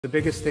The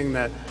biggest thing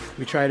that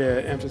we try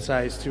to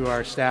emphasize to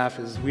our staff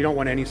is we don't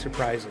want any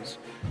surprises.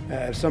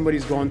 If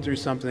somebody's going through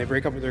something, they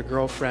break up with their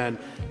girlfriend,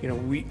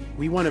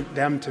 we want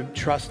them to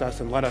trust us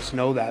and let us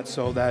know that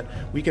so that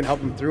we can help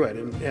them through it.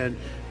 And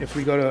if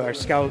we go to our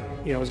scout,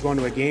 was going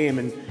to a game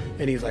and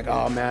he's like,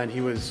 oh man,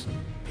 he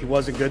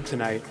wasn't good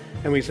tonight.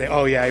 And we say,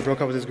 oh yeah, he broke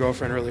up with his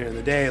girlfriend earlier in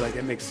the day. Like,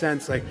 it makes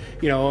sense. Like,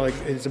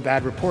 it's a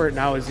bad report.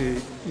 Now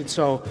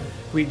so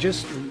we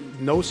just,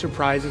 no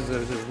surprises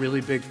is a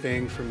really big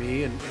thing for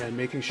me, and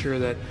making sure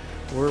that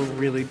we're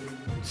really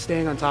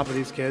staying on top of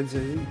these kids,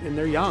 and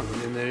they're young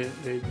and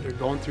they're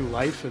going through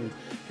life,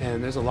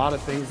 and there's a lot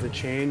of things that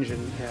change,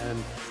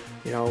 and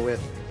with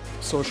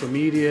social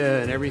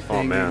media and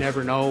everything, you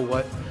never know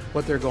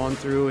what they're going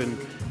through, and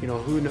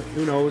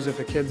who knows if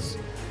a kid's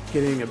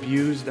getting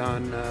abused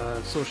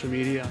on social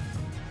media.